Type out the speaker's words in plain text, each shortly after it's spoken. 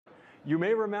You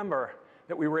may remember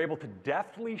that we were able to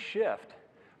deftly shift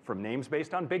from names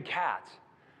based on big cats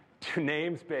to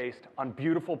names based on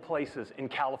beautiful places in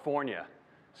California,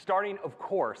 starting, of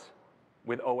course,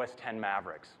 with OS X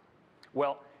Mavericks.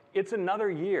 Well, it's another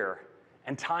year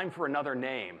and time for another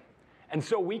name. And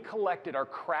so we collected our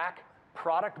crack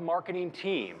product marketing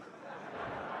team,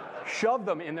 shoved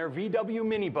them in their VW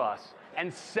minibus,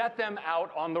 and set them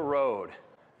out on the road.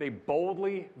 They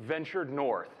boldly ventured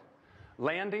north,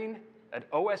 landing at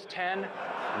OS X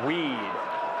Weed.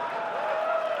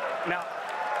 Now,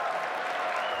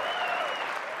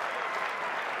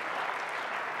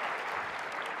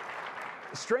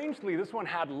 strangely, this one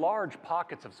had large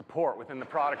pockets of support within the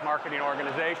product marketing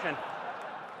organization.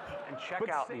 And check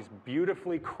out these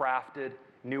beautifully crafted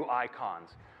new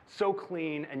icons. So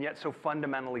clean and yet so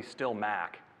fundamentally still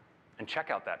Mac. And check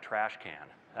out that trash can.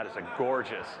 That is a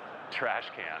gorgeous trash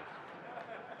can.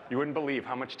 You wouldn't believe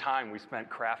how much time we spent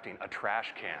crafting a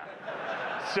trash can.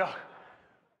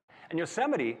 And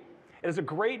Yosemite, it is a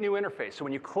great new interface. So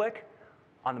when you click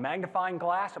on the magnifying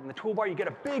glass up in the toolbar, you get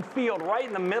a big field right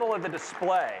in the middle of the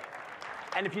display.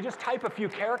 And if you just type a few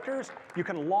characters, you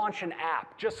can launch an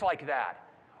app just like that.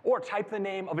 Or type the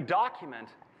name of a document,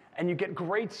 and you get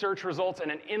great search results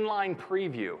and an inline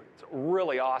preview. It's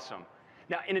really awesome.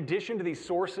 Now, in addition to these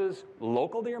sources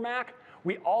local to your Mac,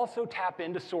 we also tap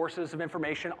into sources of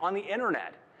information on the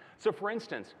internet. So for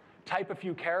instance, type a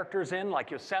few characters in, like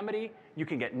Yosemite, you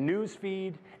can get news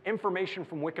feed, information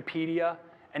from Wikipedia,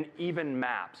 and even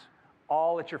maps,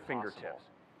 all at your fingertips.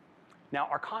 Now,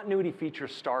 our continuity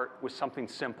features start with something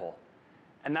simple,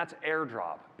 and that's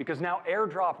Airdrop, because now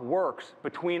Airdrop works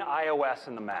between iOS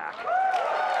and the Mac.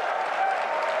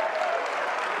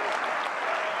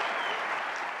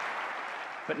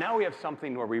 But now we have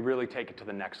something where we really take it to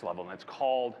the next level, and it's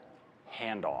called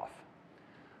Handoff.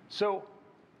 So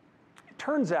it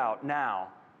turns out now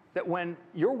that when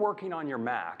you're working on your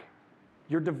Mac,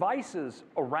 your devices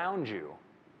around you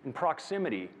in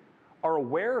proximity are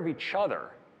aware of each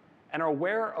other and are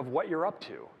aware of what you're up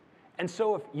to. And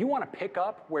so if you want to pick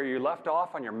up where you left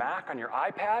off on your Mac, on your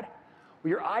iPad, well,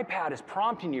 your iPad is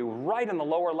prompting you right in the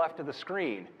lower left of the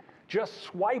screen. Just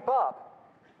swipe up,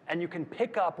 and you can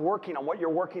pick up working on what you're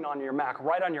working on your Mac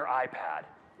right on your iPad.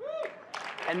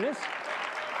 And this,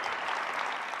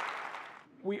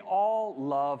 we all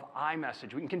love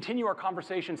iMessage. We can continue our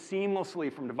conversation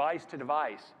seamlessly from device to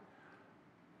device.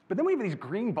 But then we have these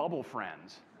green bubble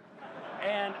friends.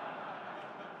 And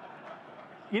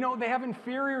you know, they have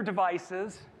inferior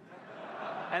devices,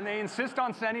 and they insist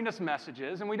on sending us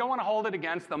messages, and we don't want to hold it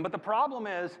against them. But the problem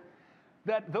is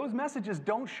that those messages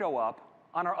don't show up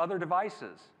on our other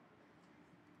devices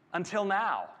until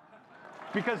now.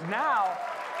 Because now,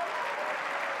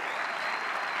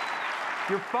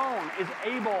 your phone is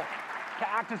able to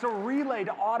act as a relay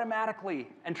to automatically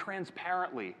and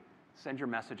transparently send your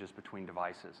messages between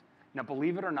devices. Now,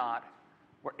 believe it or not,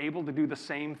 we're able to do the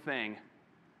same thing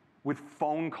with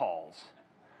phone calls.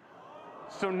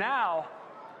 So now,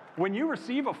 when you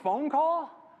receive a phone call,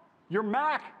 your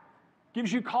Mac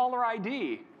gives you caller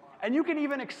ID. And you can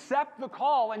even accept the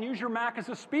call and use your Mac as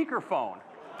a speakerphone.